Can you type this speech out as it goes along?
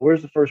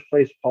Where's the first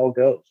place Paul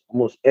goes?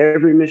 Almost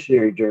every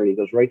missionary journey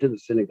goes right to the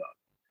synagogue.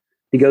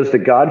 He goes to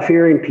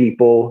God-fearing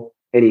people,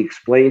 and he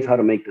explains how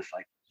to make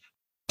disciples.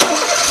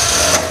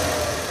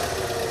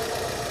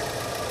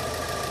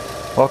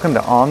 Welcome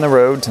to On the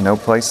Road to No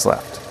Place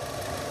Left.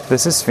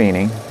 This is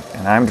Feeney,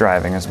 and I'm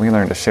driving as we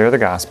learn to share the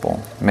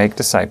gospel, make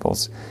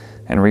disciples,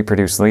 and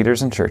reproduce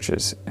leaders and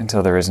churches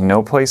until there is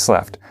no place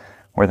left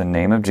where the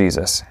name of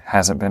Jesus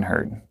hasn't been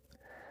heard.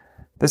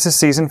 This is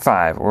Season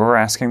 5, where we're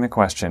asking the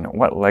question,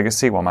 what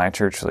legacy will my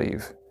church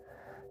leave?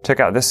 Check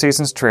out this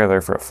season's trailer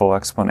for a full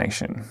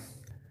explanation.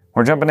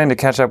 We're jumping in to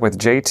catch up with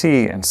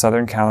JT in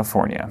Southern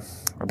California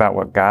about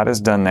what God has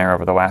done there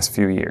over the last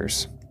few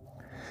years.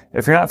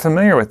 If you're not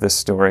familiar with this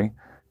story,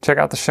 check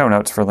out the show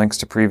notes for links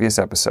to previous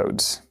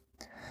episodes.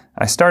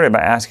 I started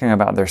by asking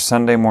about their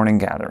Sunday morning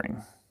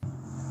gathering.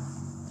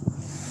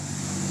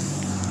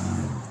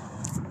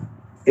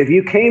 If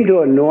you came to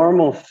a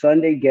normal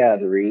Sunday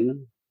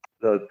gathering,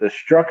 the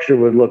structure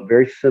would look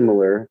very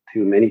similar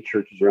to many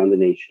churches around the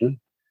nation,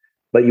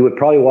 but you would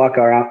probably walk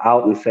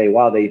out and say,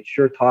 wow, they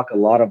sure talk a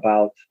lot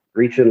about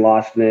reach and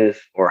lostness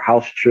or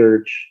house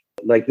church.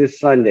 Like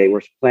this Sunday,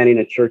 we're planning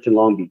a church in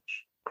Long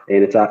Beach.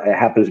 And it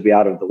happens to be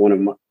out of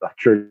a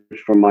church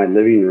from my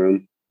living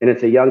room. And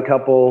it's a young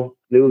couple,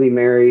 newly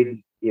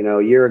married.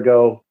 A year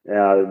ago,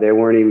 they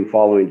weren't even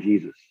following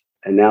Jesus.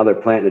 And now they're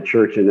planting a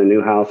church in the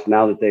new house.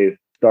 Now that they've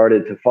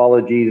started to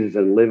follow Jesus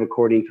and live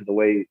according to the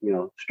way,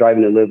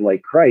 striving to live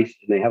like Christ.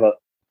 And they have a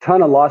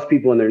ton of lost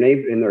people in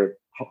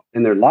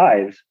their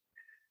lives.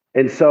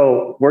 And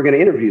so we're going to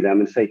interview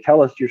them and say,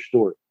 tell us your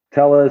story.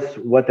 Tell us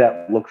what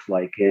that looks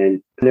like.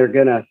 And they're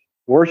going to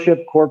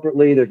worship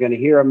corporately. They're going to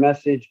hear a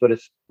message, but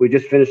we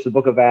just finished the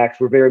book of Acts.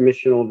 We're very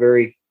missional,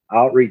 very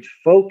outreach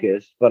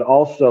focused, but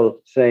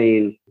also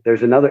saying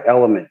there's another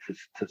element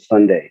to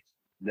Sundays,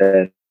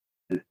 that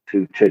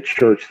to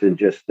church than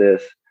just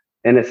this.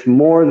 And it's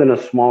more than a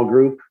small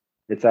group.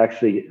 It's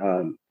actually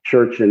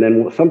church. And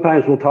then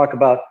sometimes we'll talk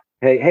about,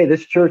 hey,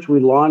 this church we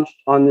launched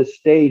on this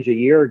stage a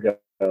year ago,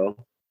 and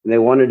they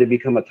wanted to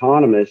become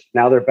autonomous.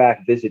 Now they're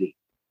back visiting,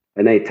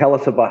 and they tell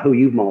us about who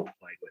you've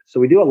multiplied with. So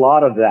we do a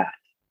lot of that,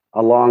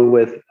 along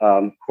with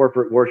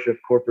corporate worship,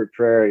 corporate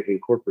prayer, and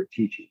corporate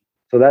teaching.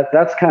 So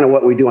that's kind of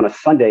what we do on a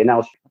Sunday.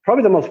 Now,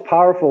 probably the most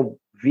powerful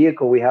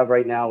vehicle we have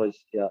right now is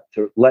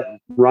to let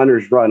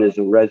runners run is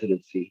a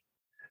residency.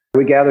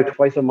 We gather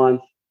twice a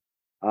month,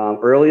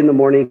 early in the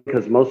morning,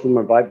 because most of them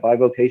are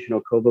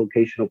bivocational,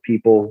 co-vocational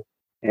people.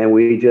 And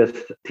we just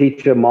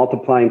teach them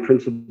multiplying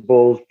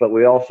principles, but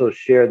we also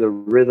share the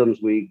rhythms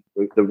the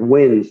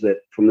wins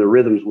from the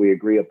rhythms we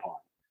agree upon.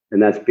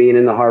 And that's being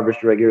in the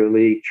Harvest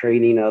regularly,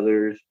 training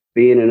others,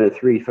 being in a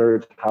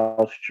 3/3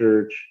 house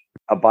church,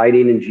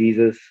 abiding in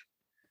Jesus.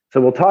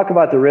 So we'll talk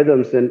about the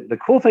rhythms. And the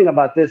cool thing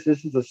about this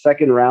is the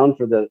second round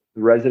for the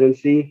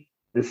residency.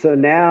 And so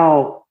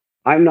now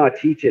I'm not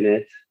teaching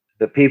it.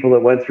 The people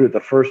that went through it the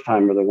first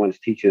time are the ones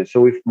teaching it. So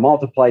we've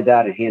multiplied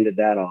that and handed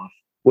that off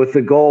with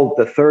the goal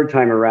the third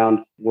time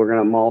around, we're going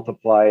to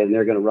multiply and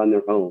they're going to run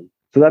their own.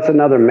 So that's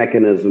another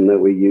mechanism that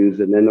we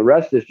use. And then the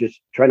rest is just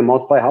trying to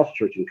multiply house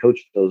church and coach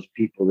those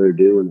people that are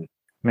doing it.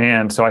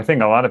 Man, so I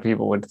think a lot of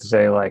people would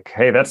say like,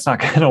 hey, that's not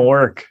going to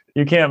work.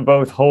 You can't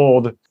both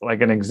hold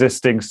like an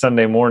existing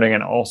Sunday morning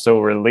and also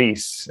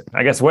release.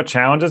 I guess what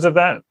challenges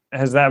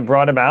has that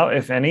brought about,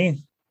 if any?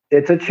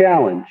 It's a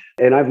challenge.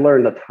 And I've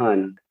learned a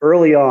ton.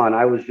 Early on,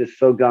 I was just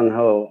so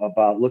gung-ho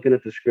about looking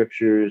at the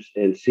scriptures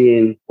and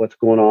seeing what's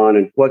going on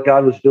and what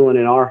God was doing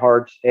in our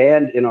hearts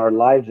and in our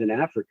lives in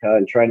Africa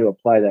and trying to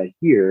apply that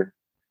here.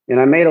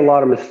 And I made a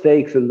lot of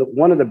mistakes. And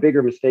one of the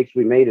bigger mistakes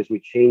we made is we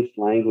changed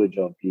language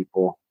on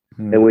people.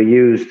 And we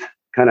used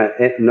kind of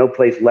no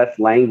place left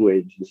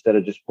language instead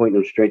of just pointing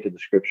them straight to the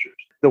scriptures.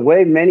 The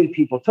way many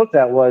people took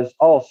that was,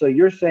 so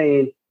you're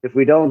saying if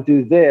we don't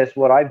do this,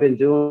 what I've been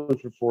doing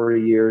for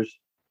 40 years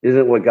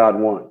isn't what God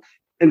wants.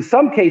 In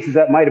some cases,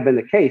 that might have been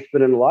the case,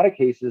 but in a lot of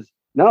cases,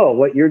 no,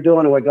 what you're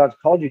doing and what God's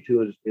called you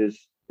to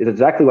is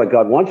exactly what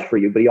God wants for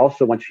you, but he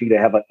also wants you to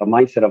have a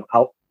mindset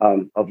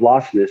of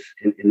lostness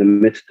in the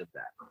midst of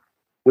that.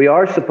 We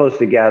are supposed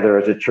to gather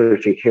as a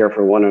church and care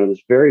for one another.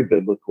 It's very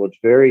biblical. It's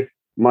very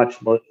much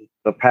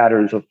the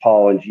patterns of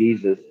Paul and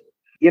Jesus.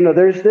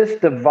 There's this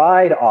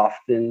divide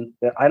often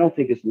that I don't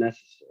think is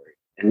necessary.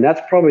 And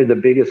that's probably the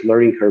biggest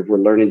learning curve we're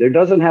learning. There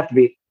doesn't have to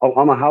be,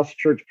 I'm a house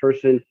church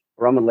person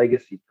or I'm a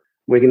legacy person.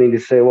 We're going to need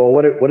to say, well,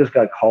 what has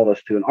God called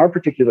us to? And our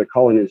particular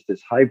calling is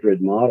this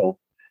hybrid model.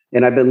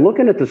 And I've been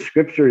looking at the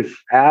scriptures,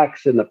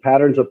 Acts, and the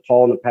patterns of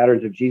Paul and the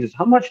patterns of Jesus.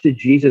 How much did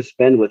Jesus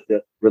spend with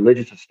the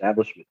religious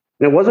establishment?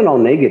 And it wasn't all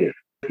negative.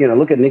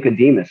 Look at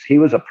Nicodemus. He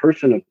was a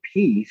person of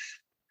peace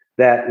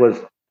that was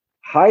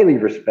highly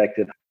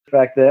respected.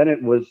 Back then,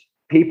 it was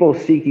people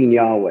seeking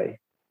Yahweh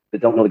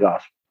that don't know the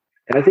gospel.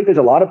 And I think there's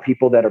a lot of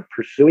people that are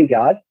pursuing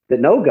God, that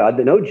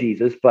know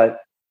Jesus, but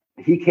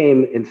he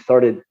came and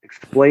started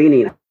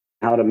explaining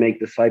how to make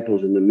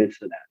disciples in the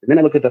midst of that. And then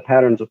I look at the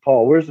patterns of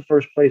Paul. Where's the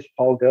first place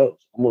Paul goes?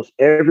 Almost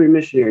every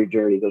missionary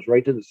journey goes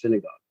right to the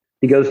synagogue.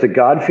 He goes to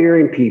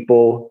God-fearing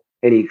people,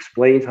 and he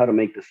explains how to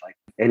make disciples,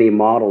 and he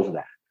models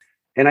that.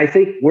 And I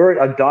think we're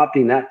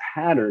adopting that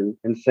pattern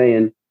and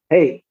saying,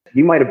 hey,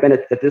 you might have been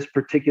at this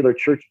particular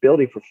church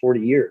building for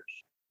 40 years.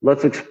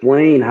 Let's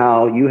explain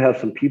how you have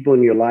some people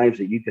in your lives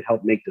that you could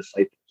help make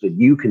disciples, so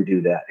you can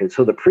do that. And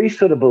so the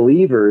priesthood of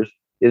believers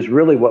is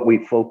really what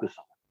we focus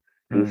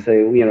on and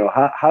say,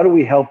 how do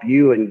we help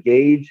you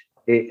engage?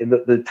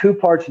 The two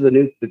parts of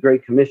the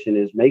Great Commission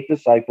is make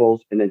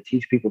disciples and then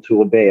teach people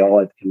to obey all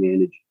I've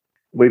commanded you.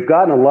 We've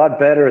gotten a lot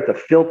better at the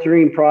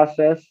filtering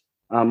process.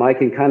 I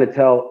can kind of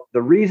tell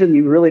the reason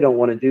you really don't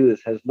want to do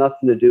this has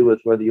nothing to do with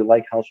whether you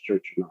like house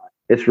church or not.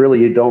 It's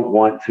really you don't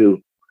want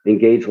to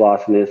engage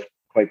lostness,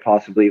 quite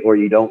possibly, or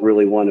you don't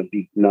really want to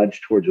be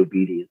nudged towards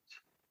obedience.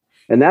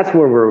 And that's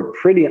where we're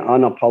pretty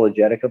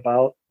unapologetic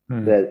about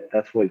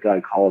that's what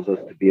God calls us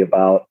to be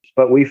about.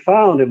 But we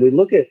found, and we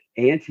look at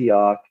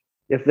Antioch,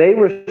 if they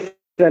were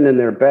sending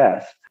their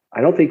best,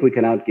 I don't think we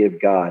can outgive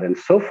God. And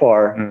so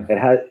far,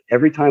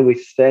 every time we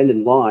send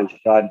and launch,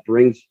 God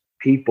brings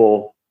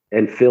people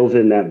and fills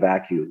in that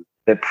vacuum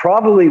that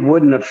probably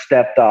wouldn't have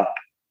stepped up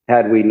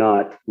had we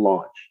not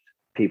launched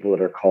people that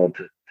are called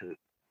to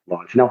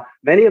launch. Now,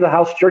 many of the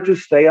house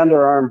churches stay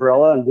under our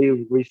umbrella, and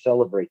we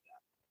celebrate that.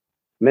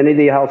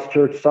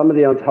 Some of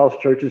the house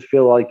churches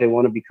feel like they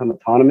want to become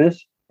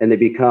autonomous, and they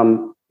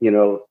become,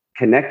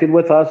 connected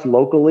with us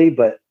locally,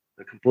 but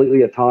they're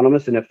completely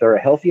autonomous. And if they're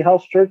a healthy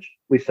house church,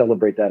 we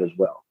celebrate that as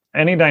well.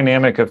 Any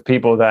dynamic of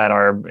people that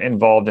are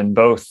involved in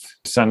both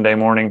Sunday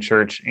morning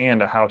church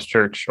and a house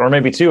church, or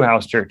maybe two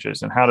house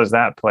churches, and how does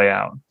that play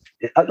out?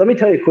 Let me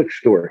tell you a quick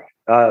story.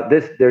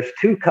 There's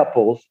two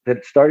couples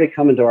that started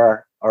coming to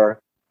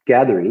our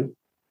gathering.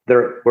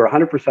 We're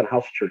 100%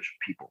 house church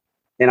people.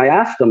 And I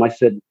asked them, I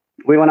said,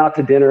 we went out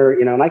to dinner,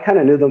 and I kind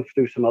of knew them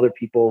through some other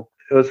people.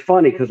 It was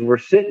funny because we're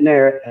sitting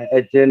there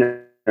at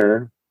dinner,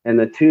 and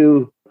the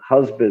two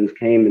husbands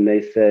came and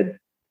they said,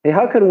 hey,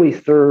 how can we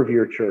serve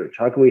your church?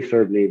 How can we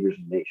serve Neighbors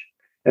in the Nation?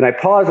 And I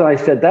paused and I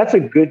said, that's a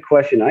good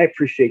question. I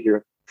appreciate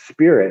your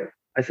spirit.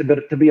 I said,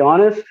 but to be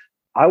honest,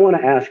 I want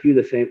to ask you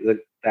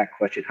that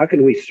question. How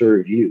can we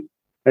serve you?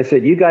 I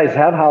said, you guys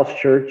have house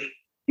church.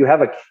 You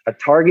have a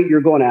target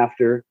you're going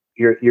after.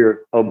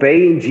 You're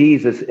obeying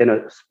Jesus in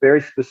a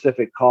very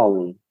specific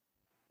calling.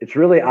 It's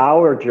really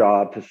our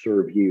job to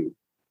serve you.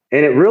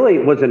 And it really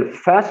was a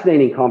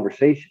fascinating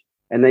conversation.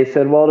 And they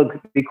said, well,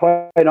 to be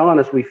quite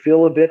honest, we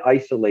feel a bit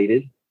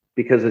isolated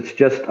because it's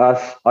just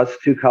us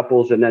two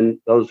couples, and then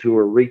those who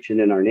are reaching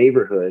in our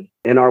neighborhood.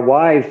 And our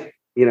wives,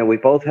 we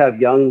both have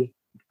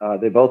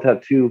they both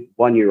have 2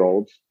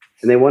 1-year-olds,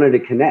 and they wanted to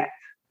connect.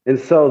 And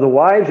so the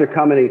wives are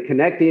coming and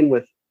connecting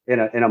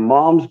in a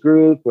mom's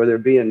group where they're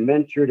being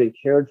mentored and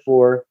cared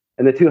for.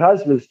 And the two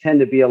husbands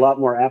tend to be a lot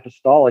more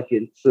apostolic.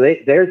 And so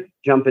they're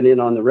jumping in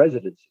on the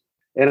residency.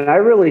 And I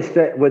really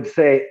would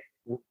say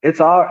it's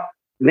our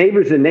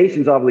Neighbors and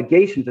Nations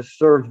obligation to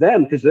serve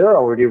them because they're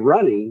already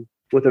running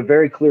with a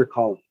very clear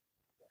calling.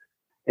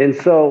 And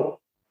so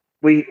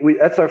we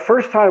that's our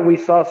first time we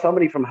saw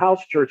somebody from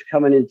house church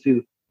coming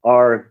into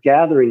our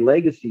gathering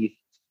legacy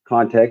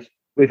context.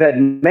 We've had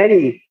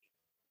many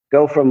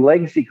go from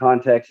legacy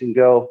context and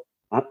go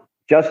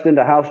just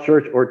into house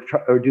church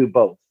or do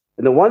both.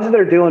 And the ones that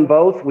are doing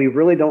both, we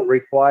really don't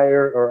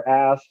require or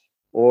ask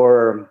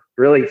or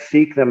really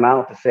seek them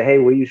out to say, hey,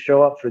 will you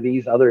show up for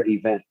these other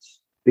events?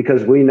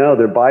 Because we know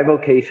they're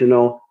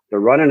bivocational, they're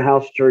running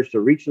house church,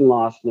 they're reaching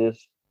lostness,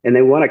 and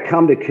they want to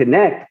come to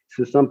connect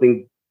to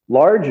something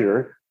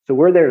larger. So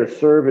we're there to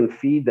serve and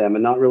feed them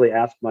and not really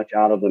ask much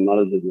out of them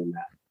other than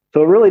that.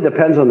 So it really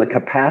depends on the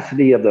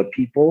capacity of the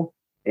people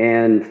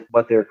and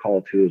what they're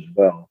called to as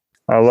well.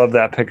 I love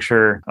that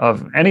picture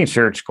of any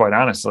church, quite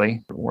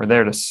honestly. We're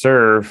there to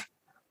serve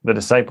the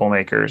disciple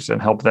makers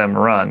and help them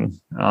run,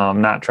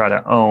 not try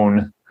to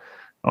own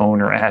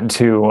or add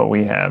to what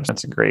we have.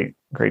 That's a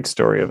great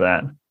story of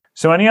that.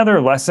 So any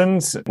other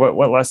lessons?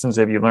 What lessons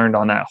have you learned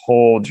on that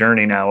whole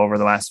journey now over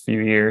the last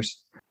few years?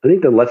 I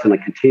think the lesson I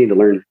continue to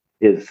learn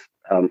is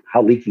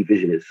how leaky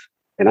vision is.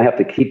 And I have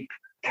to keep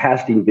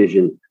casting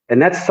vision.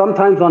 And that's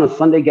sometimes on a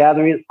Sunday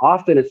gathering.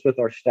 Often it's with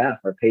our staff,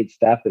 our paid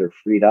staff that are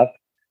freed up.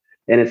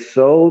 And it's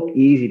so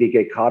easy to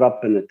get caught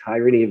up in the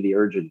tyranny of the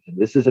urgent.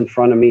 This is in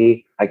front of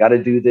me. I got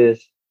to do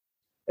this.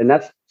 And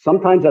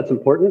sometimes that's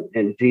important.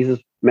 And Jesus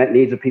met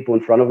needs of people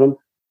in front of him.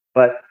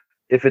 But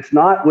if it's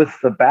not with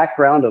the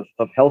background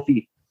of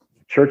healthy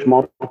church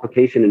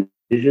multiplication and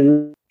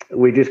vision,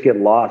 we just get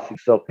lost.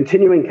 So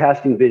continuing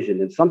casting vision.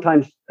 And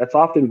sometimes that's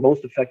often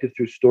most effective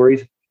through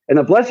stories. And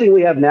the blessing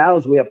we have now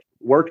is we have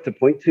work to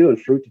point to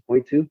and fruit to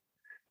point to.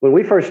 When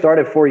we first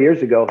started 4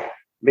 years ago,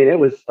 it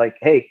was like,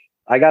 hey,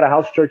 I got a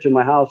house church in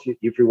my house.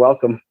 If you're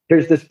welcome.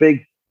 Here's this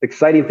big,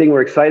 exciting thing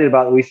we're excited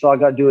about that we saw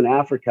God do in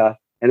Africa.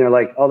 And they're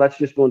like, oh, that's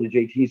just going to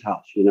JT's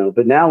house,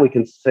 But now we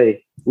can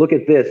say, look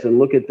at this and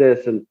look at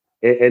this. And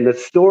the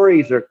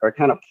stories are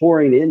kind of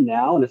pouring in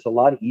now. And it's a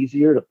lot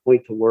easier to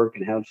point to work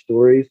and have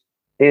stories.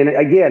 And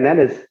again, that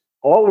is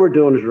all we're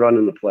doing is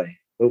running the play.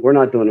 But we're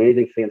not doing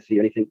anything fancy,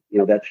 anything,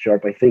 that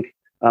sharp. I think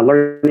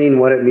learning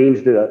what it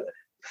means to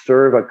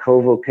serve a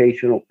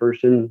co-vocational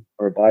person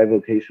or a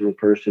bivocational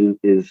person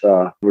is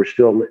we're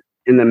still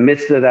in the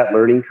midst of that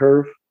learning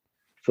curve.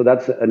 So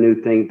that's a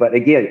new thing. But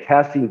again,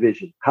 casting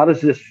vision. How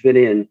does this fit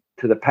in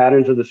to the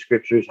patterns of the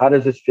scriptures? How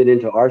does this fit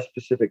into our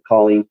specific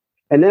calling?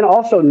 And then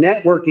also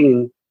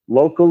networking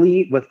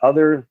locally with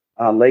other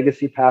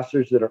legacy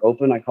pastors that are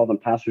open. I call them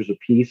pastors of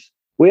peace.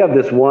 We have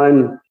this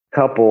one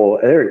couple,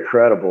 they're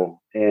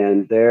incredible,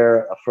 and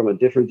they're from a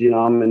different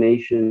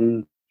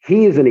denomination.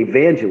 He is an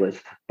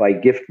evangelist by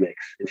gift mix,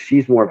 and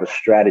she's more of a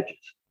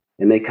strategist.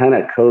 And they kind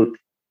of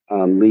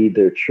lead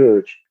their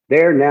church.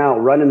 They're now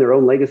running their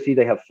own legacy.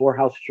 They have 4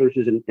 house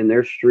churches in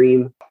their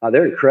stream.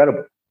 They're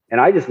incredible.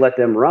 And I just let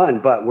them run,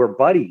 but we're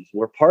buddies,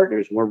 we're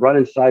partners, we're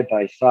running side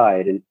by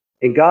side.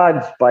 And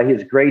God's, by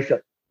his grace,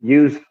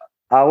 used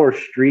our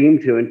stream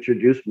to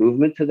introduce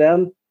movement to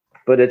them.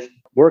 But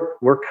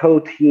we're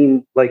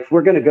co-team. Like if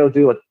we're going to go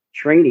do a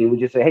training, we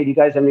just say, hey, do you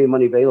guys have any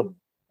money available?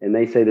 And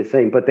they say the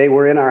same. But they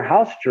were in our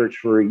house church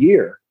for a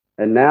year,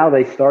 and now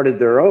they started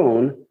their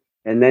own,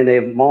 and then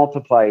they've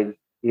multiplied,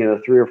 3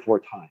 or 4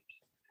 times.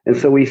 And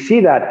so we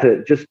see that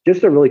to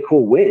just a really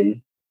cool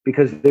win,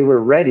 because they were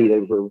ready. They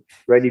were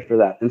ready for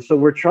that. And so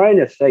we're trying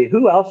to say,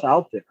 who else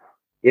out there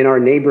in our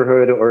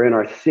neighborhood or in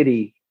our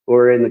city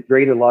or in the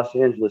greater Los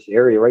Angeles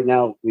area? Right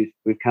now,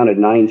 we've counted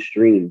 9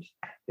 streams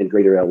in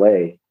greater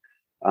LA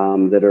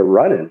that are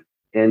running.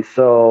 And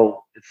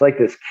so it's like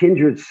this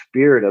kindred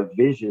spirit of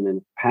vision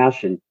and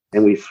passion.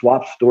 And we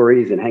swap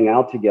stories and hang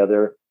out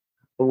together.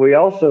 But we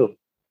also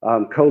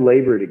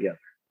co-labor together.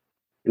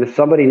 And if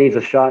somebody needs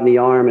a shot in the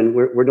arm, and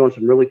we're doing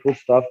some really cool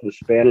stuff with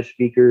Spanish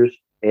speakers,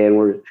 and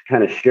we're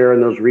kind of sharing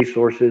those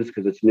resources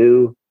because it's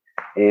new.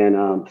 And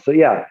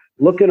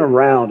looking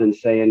around and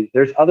saying,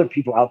 there's other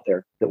people out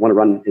there that want to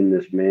run in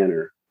this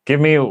manner. Give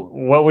me,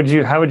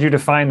 how would you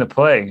define the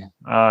play?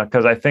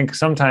 Because I think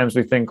sometimes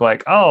we think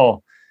like,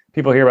 oh,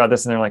 people hear about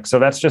this and they're like, so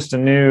that's just a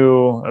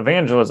new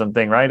evangelism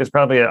thing, right? It's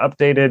probably an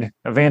updated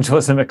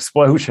evangelism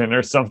explosion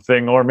or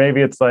something. Or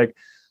maybe it's like,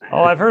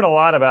 oh, I've heard a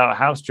lot about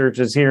house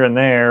churches here and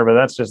there, but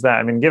that's just that.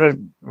 I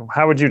mean,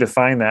 how would you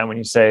define that when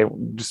you say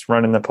just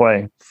running the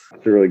play?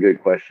 That's a really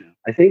good question.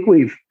 I think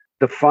we've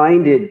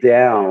defined it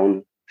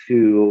down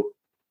to,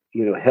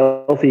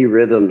 healthy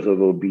rhythms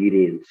of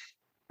obedience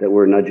that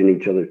we're nudging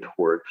each other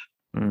towards.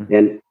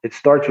 And it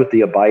starts with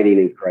the abiding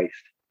in Christ.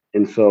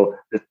 And so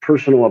the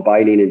personal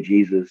abiding in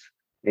Jesus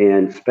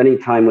and spending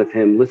time with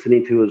him,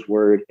 listening to his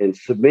word and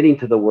submitting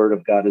to the word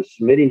of God and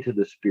submitting to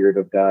the Spirit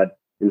of God,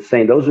 and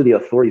saying those are the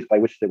authorities by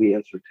which that we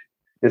answer to.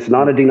 It's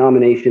not a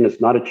denomination. It's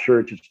not a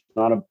church. It's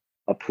not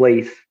a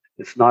place.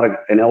 It's not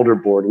an elder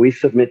board. We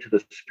submit to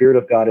the Spirit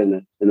of God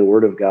and the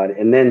Word of God.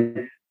 And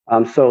then,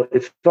 so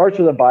it starts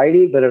with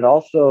abiding, but it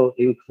also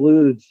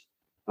includes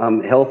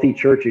healthy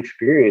church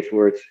experience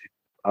where it's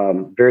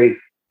very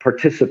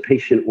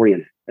participation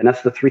oriented. And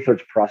that's the 3/3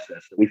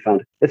 process that we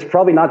found. It's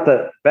probably not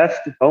the best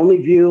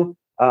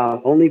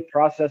only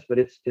process, but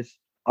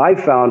I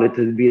found it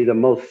to be the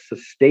most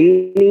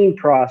sustaining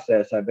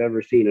process I've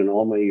ever seen in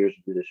all my years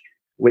of ministry.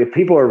 When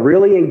people are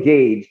really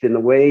engaged in the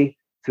way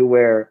to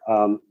where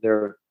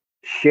they're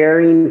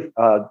sharing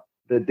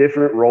the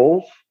different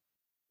roles,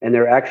 and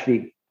they're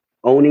actually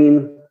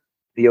owning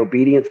the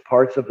obedience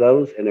parts of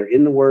those, and they're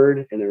in the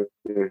Word, and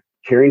they're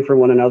caring for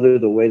one another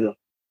the way the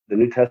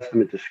New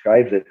Testament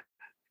describes it.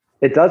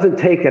 It doesn't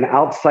take an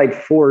outside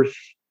force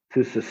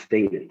to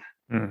sustain it.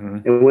 Mm-hmm.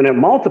 And when it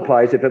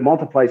multiplies, if it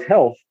multiplies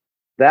health,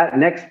 that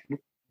next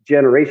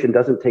generation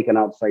doesn't take an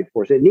outside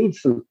force. It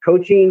needs some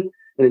coaching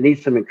and it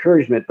needs some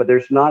encouragement, but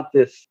there's not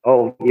this,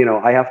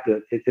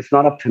 it's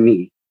not up to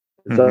me.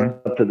 It's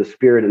up to the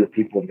Spirit and the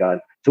people of God.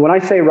 So when I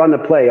say run the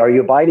play, are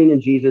you abiding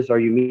in Jesus? Are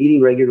you meeting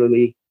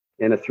regularly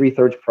in a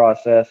 3/3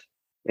 process?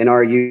 And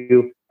are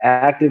you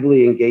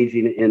actively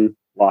engaging in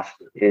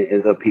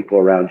the people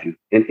around you?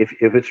 And if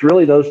it's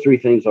really those 3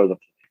 things are the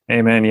play.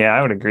 Amen. Yeah,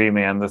 I would agree,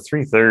 man. The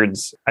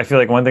 3/3, I feel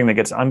like one thing that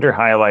gets under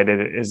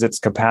highlighted is its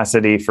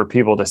capacity for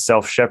people to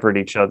self-shepherd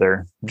each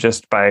other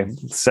just by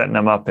setting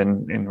them up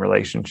in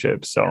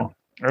relationships. So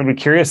I'd be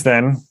curious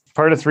then,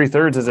 part of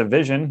 3/3 is a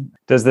vision.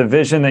 Does the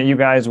vision that you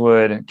guys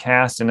would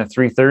cast in a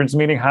 3/3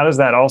 meeting, how does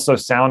that also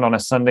sound on a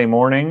Sunday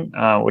morning?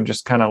 Would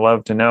just kind of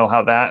love to know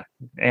how that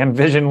and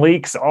vision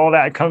leaks, all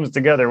that comes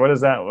together. What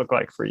does that look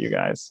like for you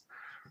guys?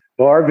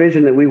 Well, our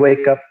vision that we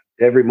wake up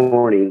every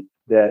morning,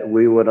 that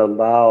we would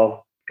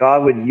allow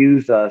God would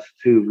use us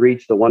to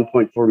reach the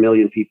 1.4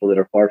 million people that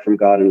are far from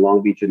God in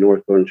Long Beach and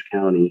North Orange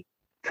County,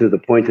 to the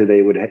point that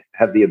they would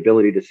have the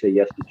ability to say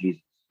yes to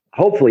Jesus.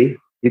 Hopefully,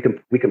 we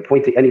can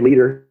point to any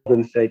leader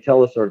and say,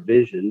 tell us our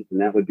vision,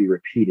 and that would be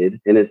repeated.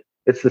 And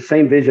it's the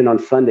same vision on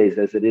Sundays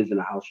as it is in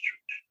a house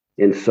church.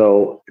 And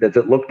so does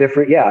it look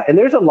different? Yeah. And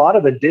there's a lot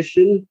of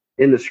addition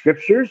in the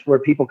scriptures where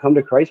people come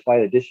to Christ by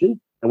addition.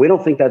 And we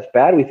don't think that's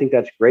bad. We think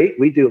that's great.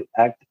 We do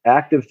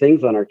active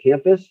things on our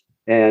campus.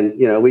 And,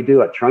 we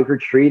do a trunk or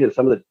treat and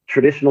some of the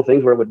traditional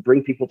things where it would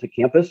bring people to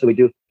campus.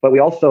 And but we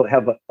also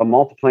have a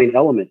multiplying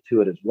element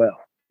to it as well.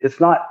 It's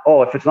not,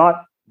 if it's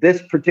not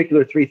this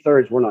particular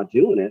 3/3, we're not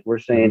doing it. We're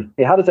saying,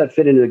 hey, how does that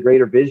fit into the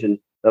greater vision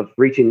of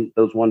reaching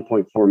those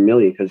 1.4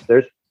 million? Because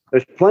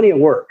there's plenty of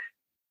work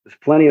There's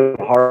plenty of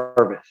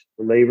harvest.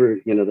 The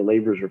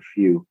laborers are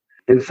few.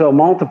 And so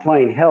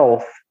multiplying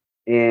health,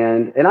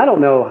 and I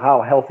don't know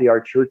how healthy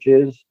our church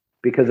is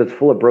because it's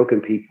full of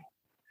broken people,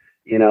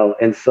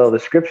 and so the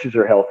scriptures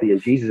are healthy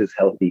and Jesus is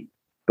healthy,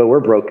 but we're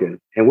broken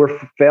and we're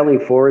failing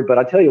forward. But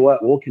I tell you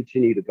what, we'll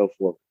continue to go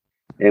forward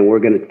and we're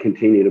going to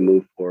continue to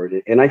move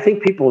forward. And I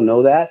think people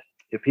know that.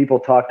 If people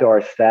talk to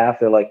our staff,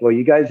 they're like, well,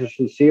 you guys are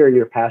sincere and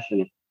you're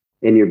passionate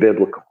and you're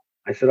biblical.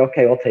 I said,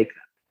 okay, I'll take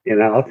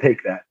that. I'll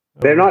take that.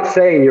 They're not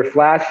saying you're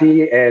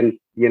flashy and,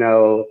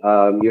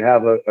 you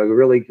have a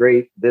really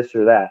great this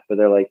or that, but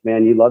they're like,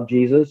 man, you love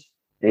Jesus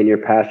and you're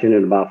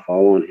passionate about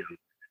following him.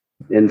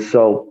 And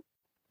so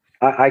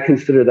I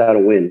consider that a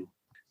win.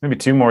 Maybe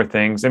two more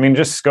things. I mean,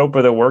 just scope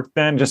of the work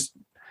then, just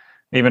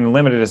even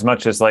limited as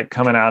much as like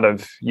coming out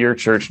of your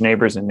church,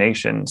 Neighbors and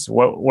Nations.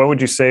 What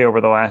would you say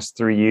over the last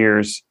 3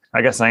 years?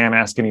 I guess I am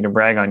asking you to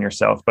brag on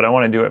yourself, but I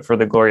want to do it for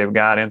the glory of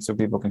God and so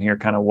people can hear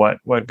kind of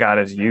what God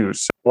has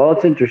used. Well,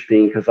 it's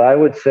interesting because I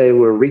would say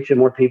we're reaching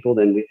more people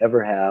than we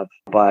ever have,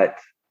 but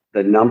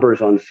the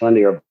numbers on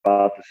Sunday are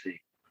about the same.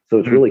 So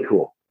it's really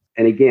cool.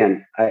 And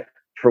again,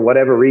 for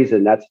whatever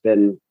reason, that's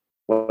been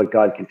what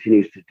God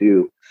continues to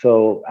do.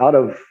 So out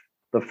of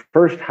the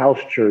first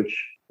house church,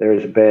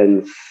 there's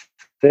been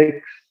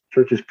 6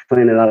 churches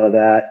planted out of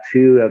that.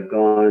 2 have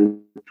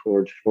gone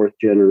towards 4th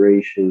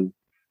generation.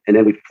 And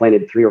then we've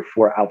planted 3 or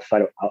 4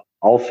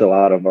 also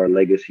out of our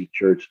legacy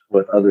church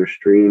with other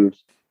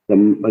streams. The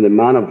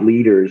amount of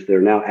leaders that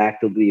are now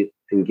actively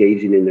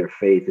engaging in their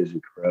faith is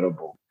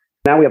incredible.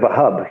 Now we have a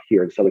hub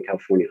here in Southern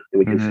California, and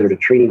we consider it a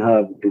training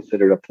hub,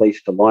 consider it a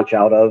place to launch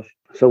out of.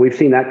 So we've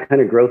seen that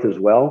kind of growth as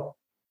well.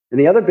 And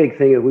the other big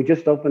thing is we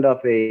just opened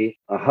up a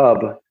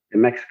hub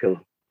in Mexico.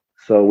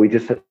 So we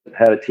just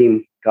had a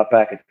team got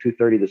back at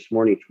 2:30 this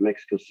morning from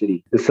Mexico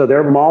City. And so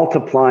they're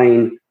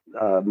multiplying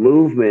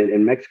movement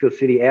in Mexico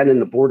City and in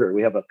the border.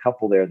 We have a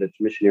couple there that's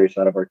missionaries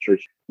out of our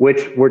church,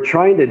 which we're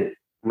trying to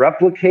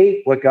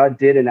replicate what God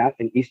did in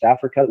East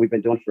Africa. We've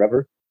been doing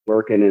forever,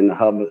 working in the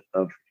hub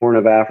of Horn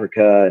of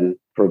Africa and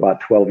for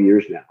about 12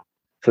 years now.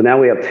 So now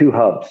we have 2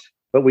 hubs,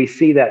 but we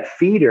see that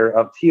feeder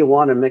of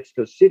Tijuana,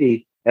 Mexico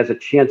City as a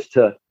chance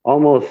to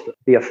almost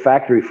be a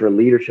factory for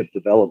leadership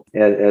development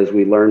as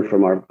we learn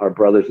from our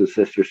brothers and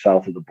sisters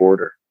south of the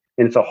border.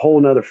 And it's a whole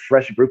nother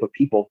fresh group of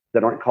people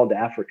that aren't called to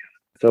Africa.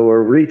 So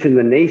we're reaching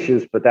the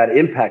nations, but that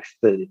impacts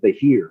the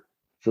here.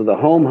 So the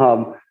home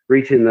hub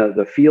reaching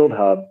the field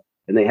hub,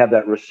 and they have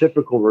that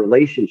reciprocal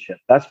relationship.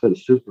 That's been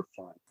super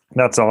fun.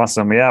 That's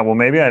awesome. Yeah. Well,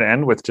 maybe I'd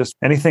end with just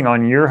anything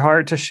on your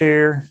heart to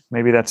share.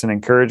 Maybe that's an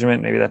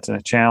encouragement. Maybe that's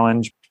a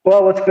challenge.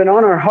 Well, what's been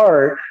on our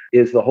heart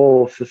is the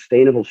whole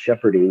sustainable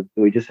shepherding.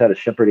 We just had a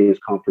shepherding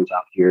conference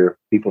out here.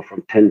 People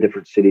from 10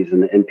 different cities in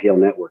the NPL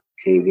network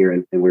came here,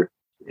 and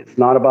it's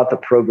not about the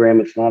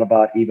program. It's not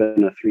about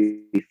even a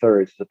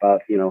 3/3. It's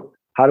about,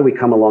 how do we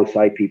come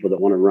alongside people that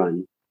want to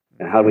run?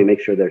 And how do we make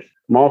sure there's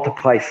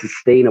multiply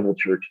sustainable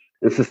churches?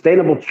 And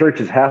sustainable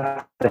churches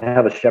have to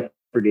have a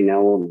shepherding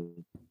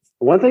element.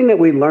 One thing that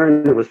we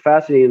learned that was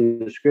fascinating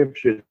in the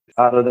scriptures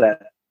out of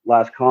that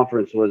last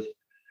conference was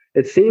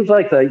it seems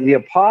like the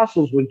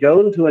apostles would go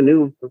into a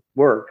new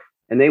work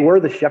and they were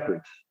the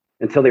shepherds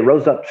until they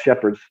rose up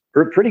shepherds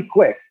pretty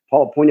quick.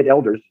 Paul appointed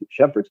elders and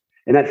shepherds,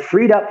 and that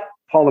freed up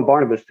Paul and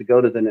Barnabas to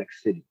go to the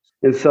next cities.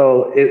 And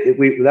so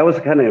that was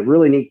kind of a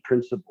really neat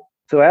principle.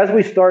 So as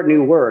we start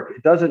new work,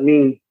 it doesn't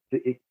mean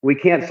we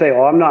can't say,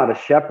 oh, I'm not a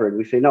shepherd.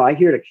 We say, no, I'm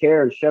here to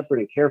care and shepherd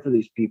and care for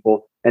these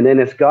people. And then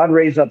as God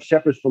raises up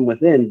shepherds from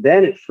within,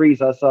 then it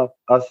frees us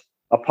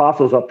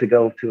apostles up to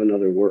go to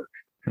another work.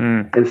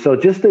 And so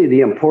just the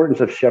importance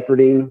of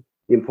shepherding,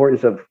 the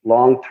importance of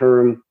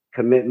long-term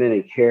commitment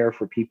and care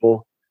for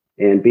people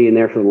and being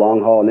there for the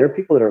long haul. And there are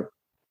people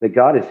that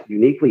God is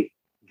uniquely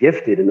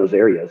gifted in those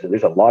areas. And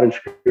there's a lot in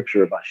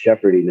scripture about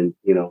shepherding and,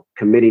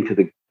 committing to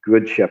the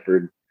good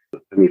shepherd.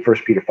 1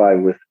 Peter 5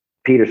 with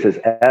Peter says,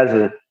 as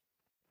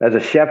a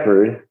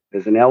shepherd,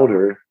 as an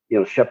elder,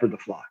 shepherd the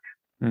flock.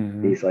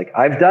 Mm-hmm. He's like,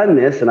 I've done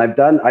this and I've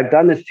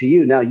done this to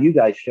you. Now you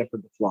guys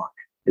shepherd the flock.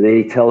 And then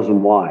he tells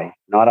them why,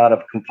 not out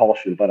of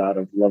compulsion, but out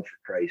of love for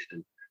Christ,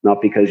 and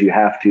not because you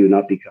have to,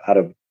 not because out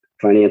of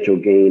financial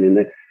gain.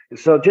 And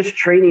so just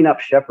training up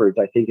shepherds,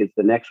 I think, is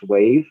the next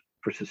wave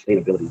for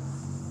sustainability.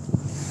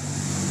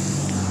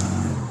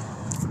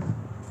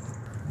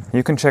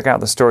 You can check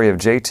out the story of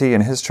JT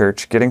and his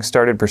church getting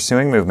started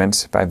pursuing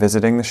movements by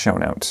visiting the show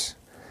notes.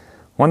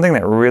 One thing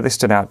that really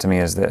stood out to me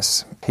is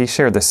this. He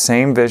shared the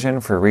same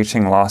vision for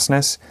reaching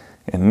lostness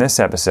in this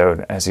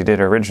episode as he did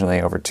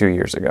originally over 2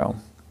 years ago.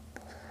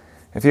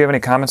 If you have any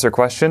comments or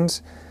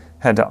questions,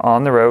 head to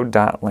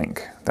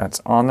ontheroad.link.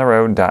 That's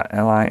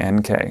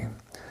ontheroad.link.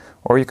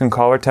 Or you can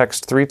call or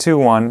text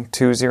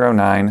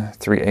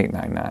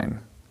 321-209-3899.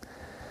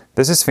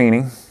 This is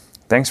Feeney.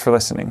 Thanks for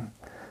listening.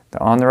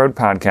 The On the Road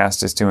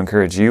podcast is to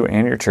encourage you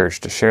and your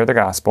church to share the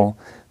gospel,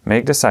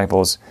 make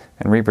disciples,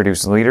 and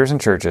reproduce leaders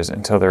and churches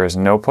until there is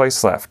no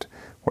place left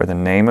where the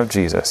name of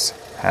Jesus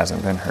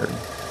hasn't been heard.